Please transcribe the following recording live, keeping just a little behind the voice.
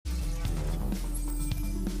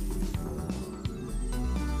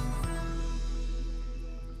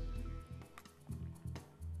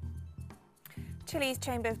Chile's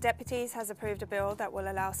Chamber of Deputies has approved a bill that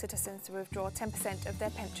will allow citizens to withdraw 10% of their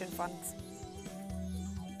pension funds.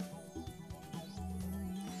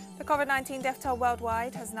 The COVID-19 death toll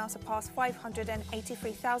worldwide has now surpassed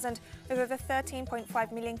 583,000, with over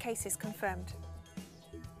 13.5 million cases confirmed.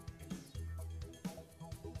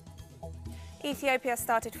 Ethiopia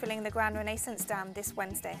started filling the Grand Renaissance Dam this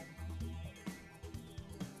Wednesday.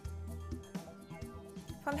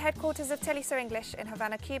 From the headquarters of Telesur English in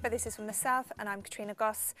Havana, Cuba, this is From the South, and I'm Katrina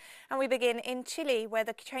Goss. And we begin in Chile, where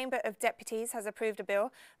the Chamber of Deputies has approved a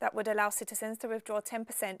bill that would allow citizens to withdraw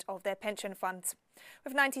 10% of their pension funds.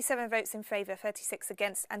 With 97 votes in favour, 36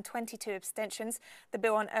 against and 22 abstentions, the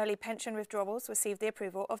bill on early pension withdrawals received the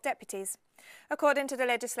approval of deputies. According to the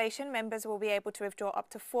legislation, members will be able to withdraw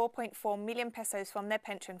up to 4.4 million pesos from their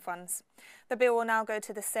pension funds. The bill will now go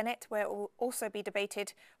to the Senate, where it will also be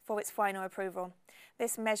debated for its final approval.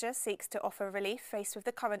 This measure seeks to offer relief faced with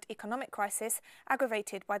the current economic crisis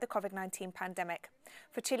aggravated by the COVID-19 pandemic.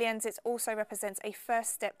 For Chileans, it also represents a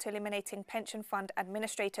first step to eliminating pension fund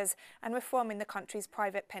administrators and reforming the country's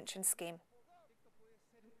private pension scheme.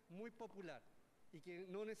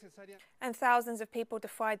 And thousands of people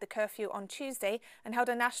defied the curfew on Tuesday and held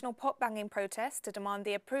a national pot-banging protest to demand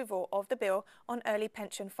the approval of the bill on early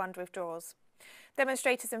pension fund withdrawals.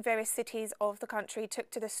 Demonstrators in various cities of the country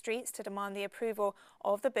took to the streets to demand the approval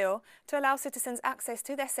of the bill to allow citizens access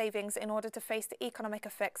to their savings in order to face the economic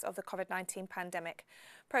effects of the COVID-19 pandemic.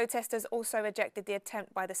 Protesters also rejected the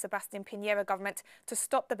attempt by the Sebastián Piñera government to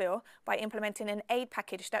stop the bill by implementing an aid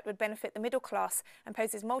package that would benefit the middle class and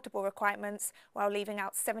poses multiple requirements while leaving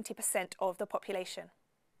out 70% of the population.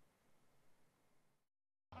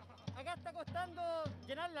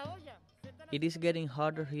 It is getting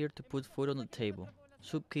harder here to put food on the table.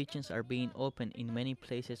 Soup kitchens are being opened in many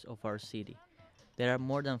places of our city. There are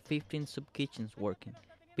more than 15 soup kitchens working.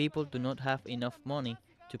 People do not have enough money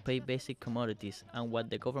to pay basic commodities, and what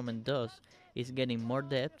the government does is getting more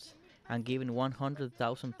debts and giving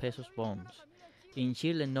 100,000 pesos bonds. In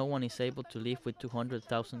Chile, no one is able to live with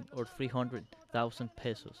 200,000 or 300,000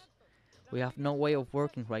 pesos. We have no way of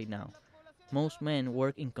working right now. Most men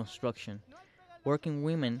work in construction. Working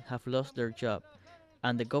women have lost their job,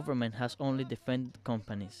 and the government has only defended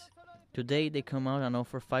companies. Today they come out and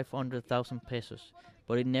offer 500,000 pesos,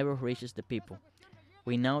 but it never reaches the people.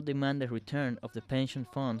 We now demand the return of the pension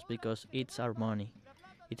funds because it's our money.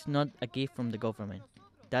 It's not a gift from the government.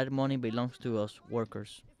 That money belongs to us,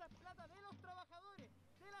 workers.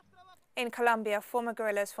 In Colombia, former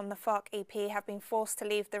guerrillas from the FARC-EP have been forced to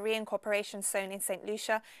leave the reincorporation zone in St.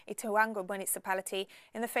 Lucia, Ituango municipality,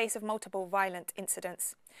 in the face of multiple violent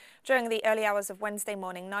incidents. During the early hours of Wednesday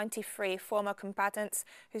morning, 93 former combatants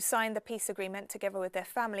who signed the peace agreement together with their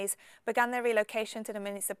families began their relocation to the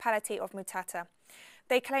municipality of Mutata.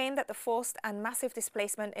 They claim that the forced and massive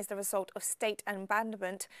displacement is the result of state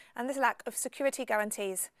abandonment and the lack of security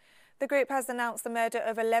guarantees. The group has announced the murder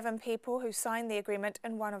of 11 people who signed the agreement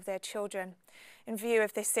and one of their children. In view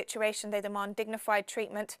of this situation, they demand dignified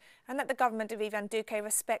treatment and that the government of Ivan Duque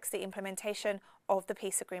respects the implementation of the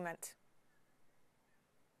peace agreement.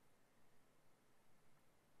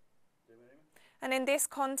 And in this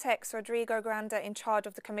context, Rodrigo Granda, in charge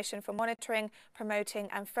of the Commission for Monitoring, Promoting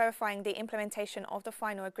and Verifying the Implementation of the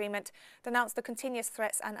Final Agreement, denounced the continuous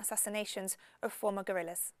threats and assassinations of former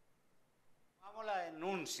guerrillas.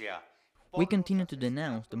 We continue to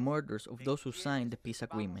denounce the murders of those who signed the peace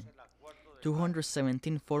agreement.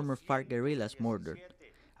 217 former FARC guerrillas murdered,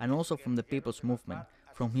 and also from the People's Movement,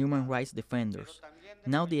 from human rights defenders.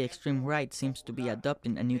 Now the extreme right seems to be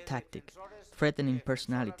adopting a new tactic, threatening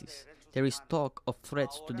personalities. There is talk of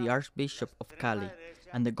threats to the Archbishop of Cali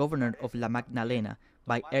and the governor of La Magdalena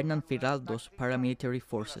by Hernan Firaldo's paramilitary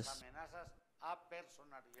forces.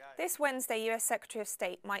 This Wednesday, U.S. Secretary of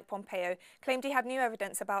State Mike Pompeo claimed he had new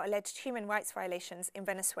evidence about alleged human rights violations in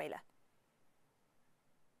Venezuela.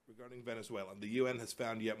 Regarding Venezuela, the UN has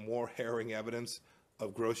found yet more harrowing evidence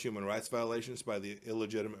of gross human rights violations by the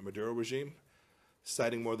illegitimate Maduro regime,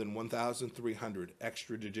 citing more than 1,300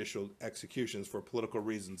 extrajudicial executions for political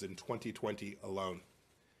reasons in 2020 alone.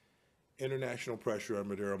 International pressure on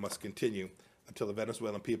Maduro must continue until the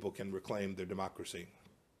Venezuelan people can reclaim their democracy.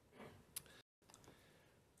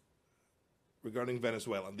 Regarding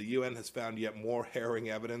Venezuela, the UN has found yet more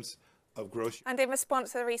harrowing evidence of gross. And in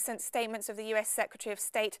response to the recent statements of the US Secretary of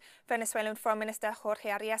State, Venezuelan Foreign Minister Jorge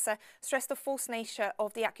Arreaza stressed the false nature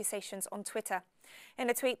of the accusations on Twitter. In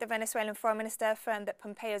a tweet, the Venezuelan Foreign Minister affirmed that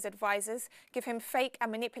Pompeo's advisors give him fake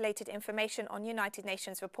and manipulated information on United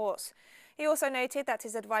Nations reports. He also noted that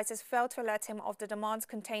his advisors failed to alert him of the demands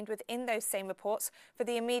contained within those same reports for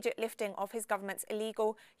the immediate lifting of his government's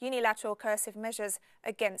illegal, unilateral coercive measures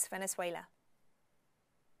against Venezuela.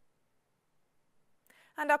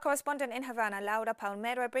 And our correspondent in Havana, Laura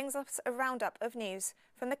Palmero, brings us a roundup of news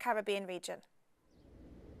from the Caribbean region.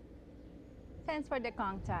 Thanks for the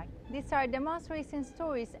contact. These are the most recent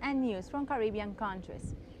stories and news from Caribbean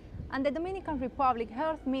countries. And the Dominican Republic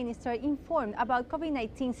Health Minister informed about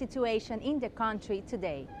COVID-19 situation in the country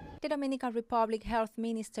today. The Dominican Republic Health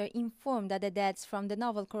Minister informed that the deaths from the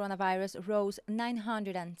novel coronavirus rose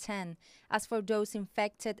 910. As for those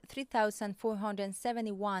infected,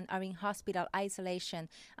 3,471 are in hospital isolation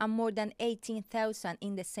and more than 18,000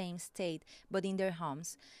 in the same state, but in their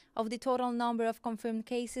homes. Of the total number of confirmed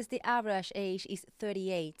cases, the average age is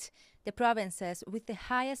 38. The provinces with the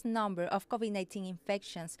highest number of COVID-19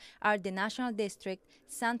 infections are the National District,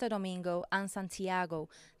 Santo Domingo, and Santiago.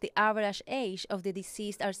 The average age of the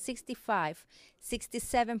deceased are 65,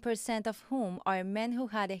 67% of whom are men who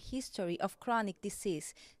had a history of chronic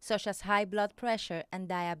disease, such as high blood pressure and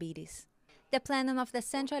diabetes. The plenum of the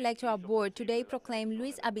Central Electoral Board today proclaimed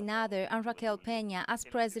Luis Abinader and Raquel Peña as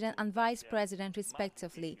President and Vice President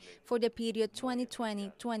respectively for the period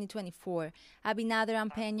 2020-2024. Abinader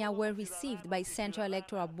and Peña were received by Central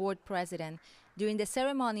Electoral Board President. During the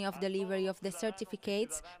ceremony of delivery of the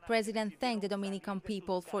certificates, President thanked the Dominican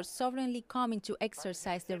people for sovereignly coming to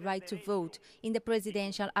exercise the right to vote in the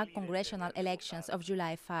presidential and congressional elections of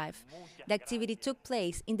July 5. The activity took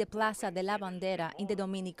place in the Plaza de la Bandera in the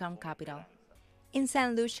Dominican capital. In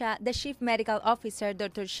St. Lucia, the Chief Medical Officer,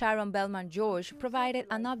 Dr. Sharon Bellman-George, provided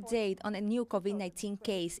an update on a new COVID-19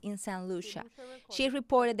 case in St. Lucia. She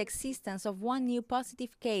reported the existence of one new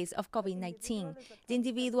positive case of COVID-19. The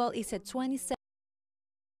individual is a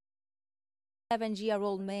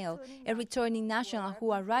 27-year-old male, a returning national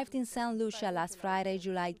who arrived in St. Lucia last Friday,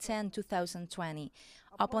 July 10, 2020.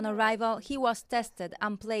 Upon arrival, he was tested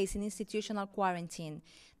and placed in institutional quarantine.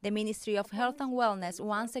 The Ministry of Health and Wellness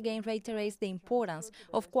once again reiterates the importance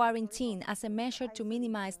of quarantine as a measure to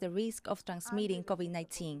minimize the risk of transmitting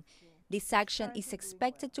COVID-19. This action is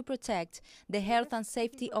expected to protect the health and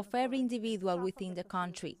safety of every individual within the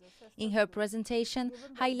country. In her presentation,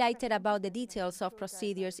 highlighted about the details of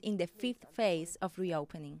procedures in the fifth phase of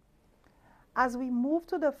reopening. As we move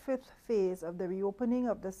to the fifth phase of the reopening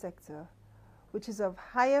of the sector, which is of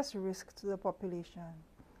highest risk to the population,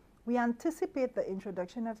 we anticipate the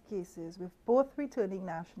introduction of cases with both returning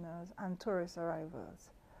nationals and tourist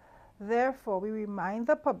arrivals. Therefore, we remind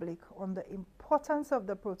the public on the importance of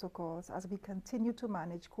the protocols as we continue to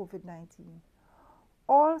manage COVID-19.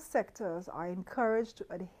 All sectors are encouraged to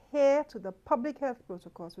adhere to the public health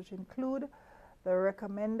protocols, which include the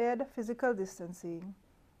recommended physical distancing,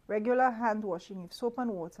 regular hand washing with soap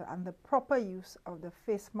and water, and the proper use of the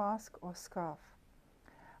face mask or scarf.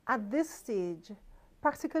 At this stage,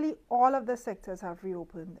 practically all of the sectors have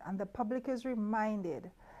reopened, and the public is reminded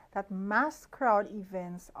that mass crowd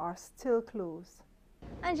events are still closed.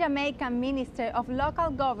 And Jamaican Minister of Local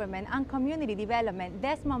Government and Community Development,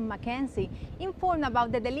 Desmond Mackenzie, informed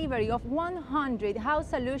about the delivery of 100 house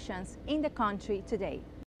solutions in the country today.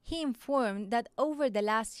 He informed that over the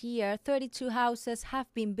last year, 32 houses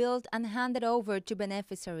have been built and handed over to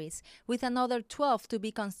beneficiaries, with another 12 to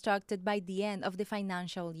be constructed by the end of the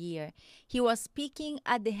financial year. He was speaking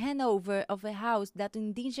at the handover of a house that an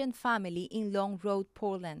indigent family in Long Road,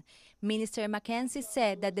 Portland. Minister Mackenzie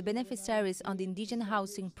said that the beneficiaries on the indigent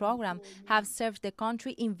housing program have served the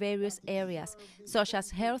country in various areas, such as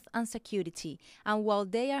health and security, and while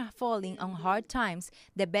they are falling on hard times,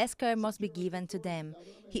 the best care must be given to them.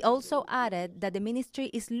 He also added that the ministry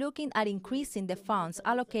is looking at increasing the funds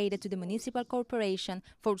allocated to the municipal corporation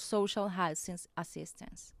for social housing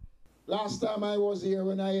assistance. Last time I was here,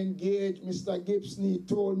 when I engaged Mr. Gibson, he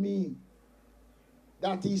told me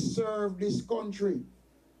that he served this country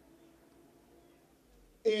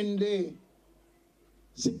in the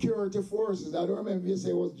security forces. I don't remember if you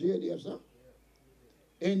say it was JDF, sir?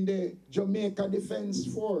 In the Jamaica Defense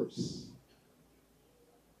Force.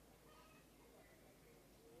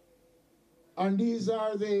 And these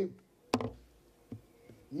are the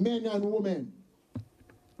men and women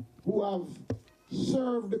who have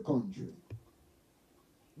served the country,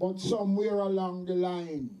 but somewhere along the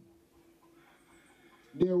line,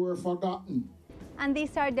 they were forgotten. And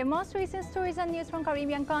these are the most recent stories and news from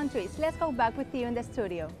Caribbean countries. Let's go back with you in the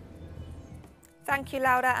studio. Thank you,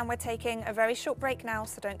 Laura, and we're taking a very short break now,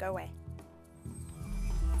 so don't go away.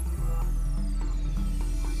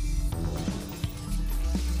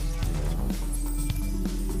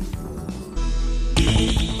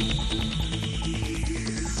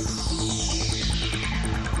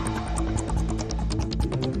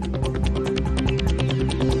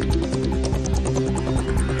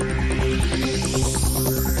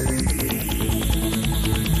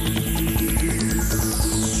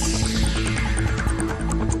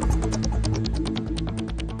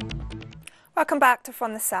 Welcome back to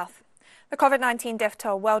From the South. The COVID-19 death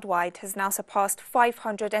toll worldwide has now surpassed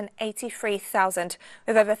 583,000,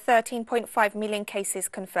 with over 13.5 million cases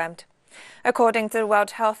confirmed. According to the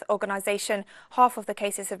World Health Organization, half of the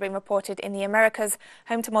cases have been reported in the Americas,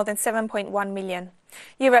 home to more than 7.1 million.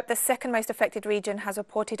 Europe, the second most affected region, has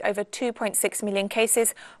reported over 2.6 million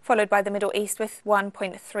cases, followed by the Middle East with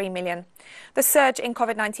 1.3 million. The surge in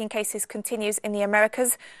COVID-19 cases continues in the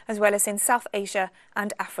Americas, as well as in South Asia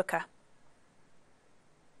and Africa.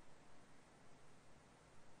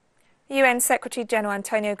 UN Secretary-General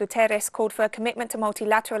Antonio Guterres called for a commitment to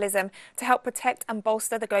multilateralism to help protect and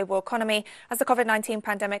bolster the global economy as the COVID-19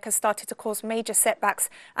 pandemic has started to cause major setbacks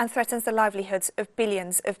and threatens the livelihoods of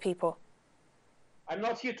billions of people. I'm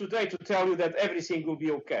not here today to tell you that everything will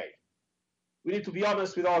be okay. We need to be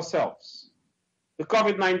honest with ourselves. The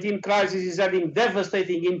COVID-19 crisis is having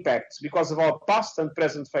devastating impacts because of our past and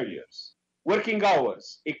present failures. Working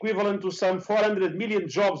hours, equivalent to some 400 million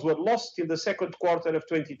jobs, were lost in the second quarter of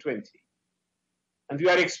 2020. And we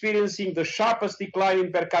are experiencing the sharpest decline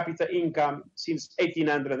in per capita income since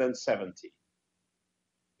 1870.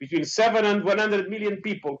 Between 7 and 100 million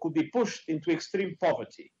people could be pushed into extreme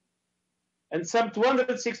poverty. And some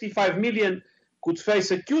 265 million could face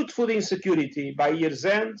acute food insecurity by year's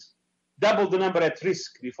end, double the number at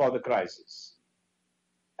risk before the crisis.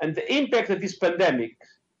 And the impact of this pandemic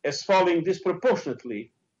is falling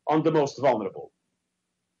disproportionately on the most vulnerable.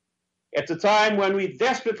 At a time when we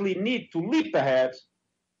desperately need to leap ahead,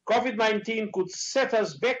 COVID-19 could set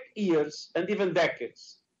us back years and even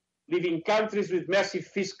decades, leaving countries with massive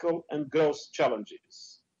fiscal and growth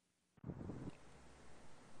challenges.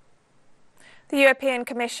 The European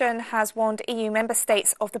Commission has warned EU member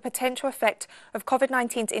states of the potential effect of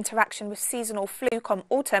COVID-19's interaction with seasonal flu come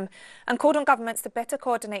autumn and called on governments to better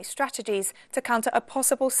coordinate strategies to counter a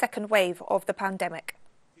possible second wave of the pandemic.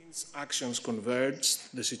 Since actions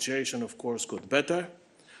converged, the situation, of course, got better,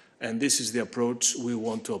 and this is the approach we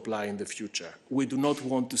want to apply in the future. We do not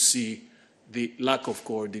want to see the lack of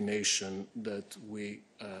coordination that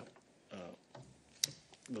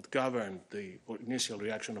that governed the initial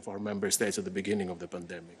reaction of our member states at the beginning of the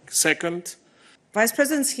pandemic. Second, Vice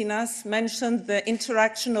President Schinas mentioned the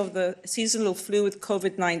interaction of the seasonal flu with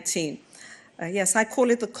COVID-19. Yes, I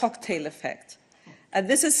call it the cocktail effect.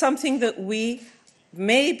 This is something that we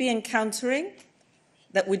may be encountering,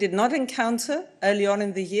 that we did not encounter early on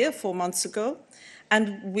in the year, 4 months ago.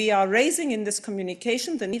 And we are raising in this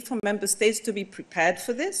communication the need for member states to be prepared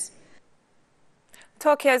for this.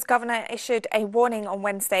 Tokyo's governor issued a warning on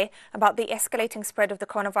Wednesday about the escalating spread of the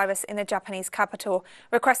coronavirus in the Japanese capital,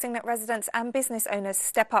 requesting that residents and business owners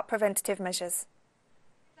step up preventative measures.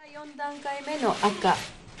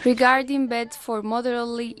 Regarding beds for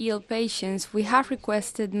moderately ill patients, we have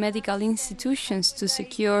requested medical institutions to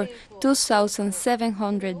secure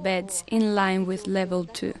 2,700 beds in line with Level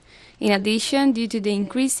 2. In addition, due to the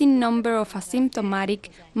increasing number of asymptomatic,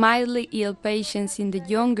 mildly ill patients in the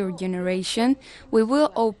younger generation, we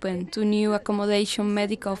will open 2 new accommodation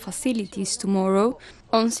medical facilities tomorrow,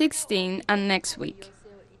 on 16 and next week.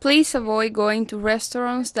 Please avoid going to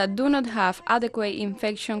restaurants that do not have adequate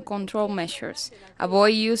infection control measures.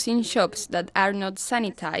 Avoid using shops that are not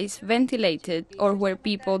sanitized, ventilated, or where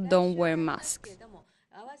people don't wear masks.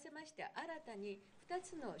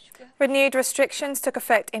 Renewed restrictions took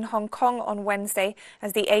effect in Hong Kong on Wednesday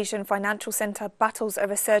as the Asian financial centre battles a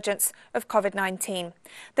resurgence of COVID-19.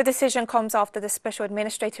 The decision comes after the Special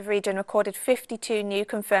Administrative Region recorded 52 new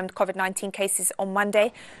confirmed COVID-19 cases on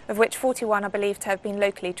Monday, of which 41 are believed to have been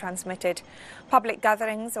locally transmitted. Public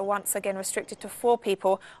gatherings are once again restricted to 4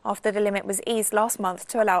 people after the limit was eased last month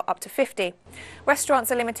to allow up to 50. Restaurants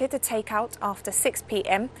are limited to takeout after 6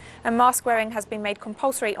 p.m. and mask wearing has been made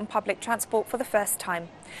compulsory on public transport for the first time.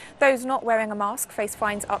 Those not wearing a mask face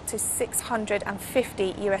fines up to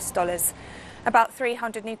 $650. About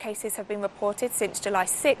 300 new cases have been reported since July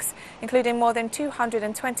 6, including more than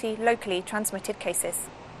 220 locally transmitted cases.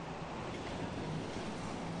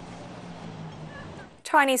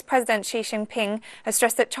 Chinese President Xi Jinping has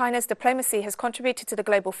stressed that China's diplomacy has contributed to the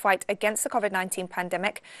global fight against the COVID-19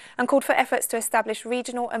 pandemic and called for efforts to establish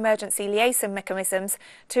regional emergency liaison mechanisms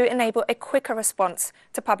to enable a quicker response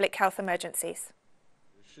to public health emergencies.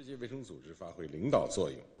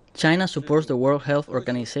 China supports the World Health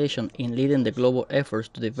Organization in leading the global efforts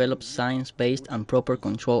to develop science-based and proper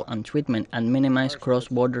control and treatment and minimize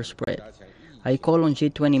cross-border spread. I call on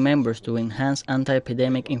G20 members to enhance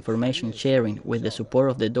anti-epidemic information sharing with the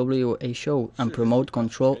support of the WHO and promote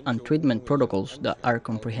control and treatment protocols that are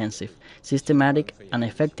comprehensive, systematic and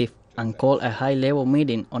effective, and call a high-level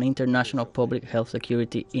meeting on international public health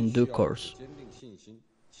security in due course.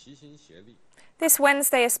 This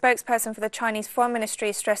Wednesday, a spokesperson for the Chinese Foreign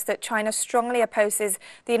Ministry stressed that China strongly opposes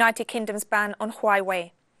the United Kingdom's ban on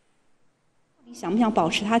Huawei.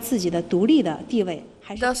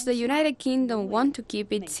 Does the United Kingdom want to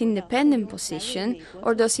keep its independent position,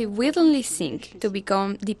 or does it willingly seek to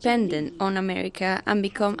become dependent on America and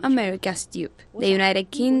become America's dupe? The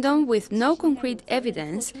United Kingdom, with no concrete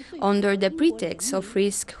evidence, under the pretext of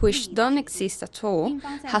risks which don't exist at all,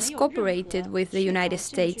 has cooperated with the United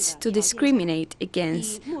States to discriminate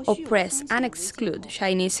against, oppress and exclude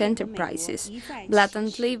Chinese enterprises,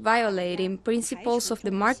 blatantly violating principles of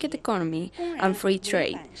the market economy and free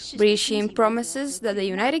trade, breaching promises that the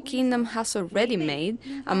United Kingdom has already made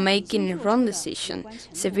and making a wrong decision,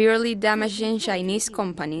 severely damaging Chinese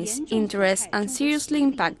companies' interests and seriously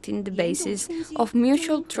impacting the basis of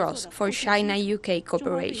mutual trust for China-UK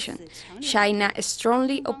cooperation. China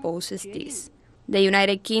strongly opposes this. The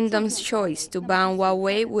United Kingdom's choice to ban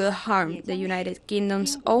Huawei will harm the United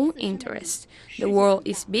Kingdom's own interests. The world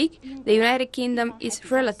is big, the United Kingdom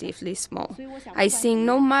is relatively small. I think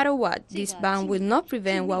no matter what, this ban will not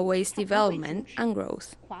prevent Huawei's development and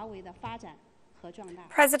growth.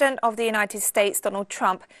 President of the United States, Donald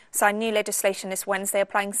Trump, signed new legislation this Wednesday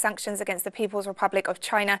applying sanctions against the People's Republic of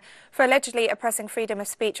China for allegedly oppressing freedom of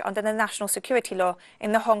speech under the national security law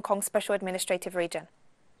in the Hong Kong Special Administrative Region.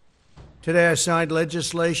 Today I signed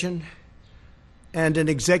legislation and an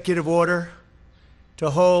executive order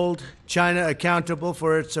to hold China accountable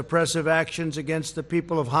for its oppressive actions against the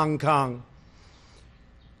people of Hong Kong.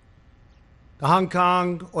 The Hong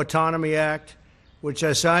Kong Autonomy Act, which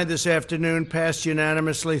I signed this afternoon, passed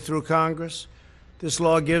unanimously through Congress. This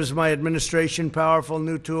law gives my administration powerful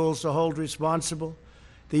new tools to hold responsible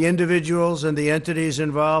the individuals and the entities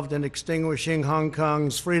involved in extinguishing Hong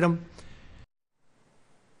Kong's freedom.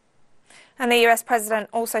 And the US President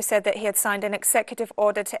also said that he had signed an executive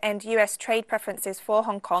order to end US trade preferences for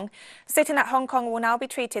Hong Kong, stating that Hong Kong will now be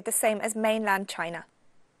treated the same as mainland China.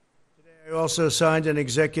 I also signed an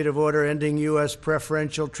executive order ending U.S.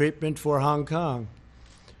 preferential treatment for Hong Kong.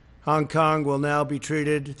 Hong Kong will now be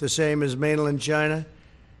treated the same as mainland China.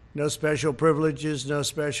 No special privileges, no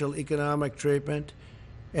special economic treatment,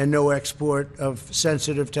 and no export of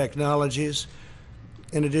sensitive technologies.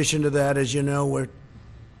 In addition to that, as you know, we're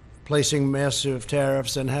placing massive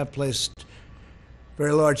tariffs and have placed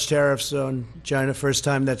very large tariffs on China. First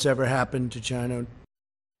time that's ever happened to China.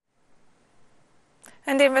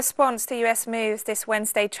 And in response to US moves this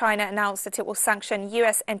Wednesday, China announced that it will sanction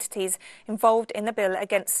US entities involved in the bill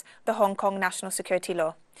against the Hong Kong national security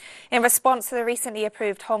law. In response to the recently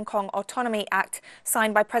approved Hong Kong Autonomy Act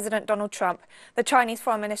signed by President Donald Trump, the Chinese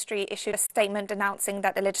Foreign Ministry issued a statement announcing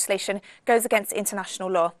that the legislation goes against international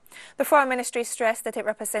law. The Foreign Ministry stressed that it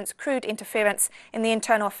represents crude interference in the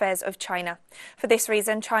internal affairs of China. For this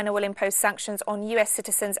reason, China will impose sanctions on US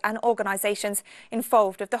citizens and organizations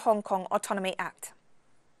involved with the Hong Kong Autonomy Act.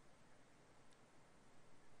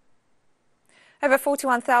 Over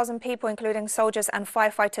 41,000 people, including soldiers and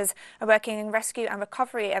firefighters, are working in rescue and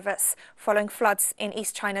recovery efforts following floods in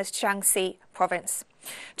East China's Jiangxi province.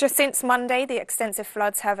 Just since Monday, the extensive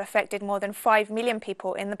floods have affected more than 5 million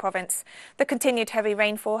people in the province. The continued heavy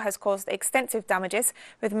rainfall has caused extensive damages,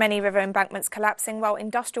 with many river embankments collapsing, while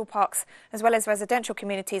industrial parks, as well as residential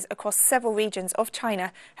communities across several regions of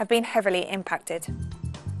China, have been heavily impacted.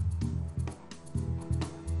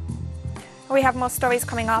 We have more stories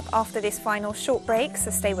coming up after this final short break,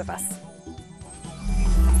 so stay with us.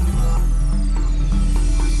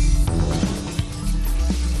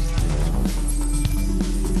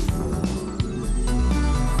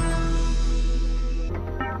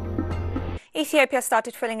 Ethiopia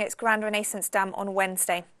started filling its Grand Renaissance Dam on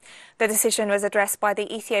Wednesday. The decision was addressed by the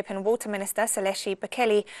Ethiopian Water Minister, Seleshi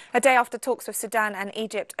Bekele, a day after talks with Sudan and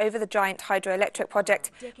Egypt over the giant hydroelectric project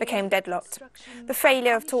became deadlocked. The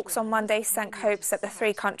failure of talks on Monday sank hopes that the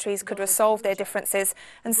three countries could resolve their differences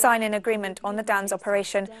and sign an agreement on the dam's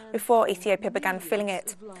operation before Ethiopia began filling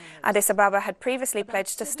it. Addis Ababa had previously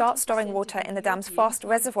pledged to start storing water in the dam's vast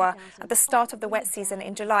reservoir at the start of the wet season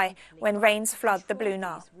in July, when rains flood the Blue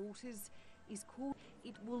Nile.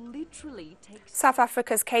 South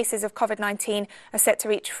Africa's cases of COVID-19 are set to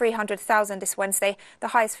reach 300,000 this Wednesday, the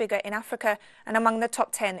highest figure in Africa and among the top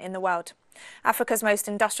 10 in the world. Africa's most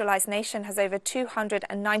industrialized nation has over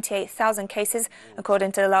 298,000 cases,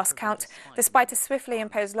 according to the last count, despite a swiftly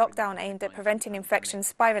imposed lockdown aimed at preventing infections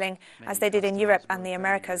spiraling, as they did in Europe and the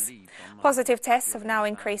Americas. Positive tests have now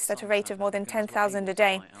increased at a rate of more than 10,000 a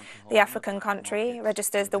day. The African country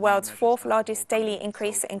registers the world's fourth largest daily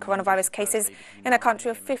increase in coronavirus cases in a country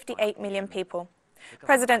of 58 million people.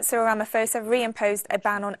 President Cyril Ramaphosa reimposed a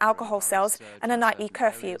ban on alcohol sales and a nightly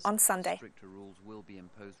curfew on Sunday.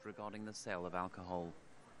 Regarding the sale of alcohol.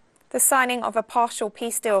 The signing of a partial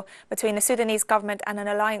peace deal between the Sudanese government and an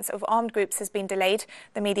alliance of armed groups has been delayed,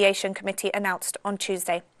 the mediation committee announced on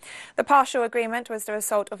Tuesday. The partial agreement was the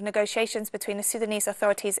result of negotiations between the Sudanese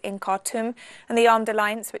authorities in Khartoum and the armed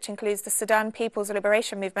alliance, which includes the Sudan People's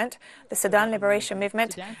Liberation Movement, the Sudan Liberation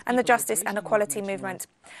Movement, and the Justice and Equality Movement.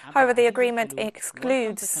 However, the agreement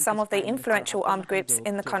excludes some of the influential armed groups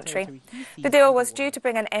in the country. The deal was due to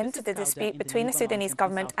bring an end to the dispute between the Sudanese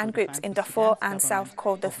government and groups in Darfur and South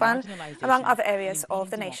Kordofan, among other areas of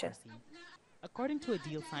the nation. According to a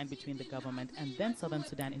deal signed between the government and then Southern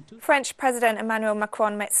Sudan in French President Emmanuel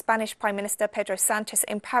Macron met Spanish Prime Minister Pedro Sanchez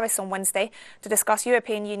in Paris on Wednesday to discuss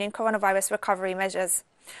European Union coronavirus recovery measures.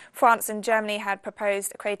 France and Germany had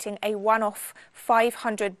proposed creating a one-off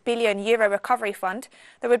 €500 billion recovery fund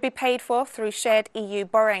that would be paid for through shared EU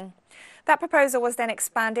borrowing. That proposal was then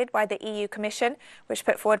expanded by the EU Commission, which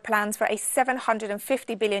put forward plans for a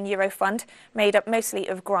 €750 billion fund made up mostly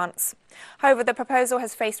of grants. However, the proposal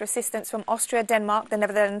has faced resistance from Austria, Denmark, the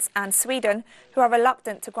Netherlands and Sweden, who are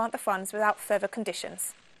reluctant to grant the funds without further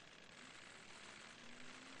conditions.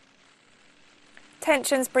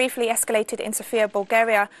 Tensions briefly escalated in Sofia,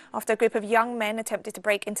 Bulgaria, after a group of young men attempted to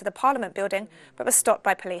break into the parliament building, but were stopped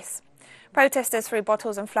by police. Protesters threw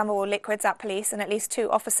bottles and flammable liquids at police, and at least 2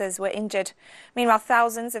 officers were injured. Meanwhile,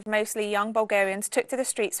 thousands of mostly young Bulgarians took to the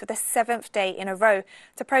streets for the 7th day in a row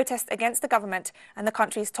to protest against the government and the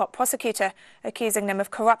country's top prosecutor, accusing them of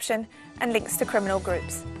corruption and links to criminal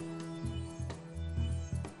groups.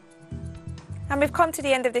 And we've come to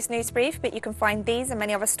the end of this news brief, but you can find these and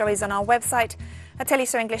many other stories on our website at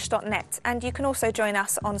telesurenglish.net, and you can also join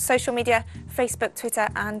us on social media, Facebook, Twitter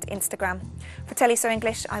and Instagram. For Teleso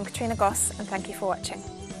English, I'm Katrina Goss, and thank you for watching.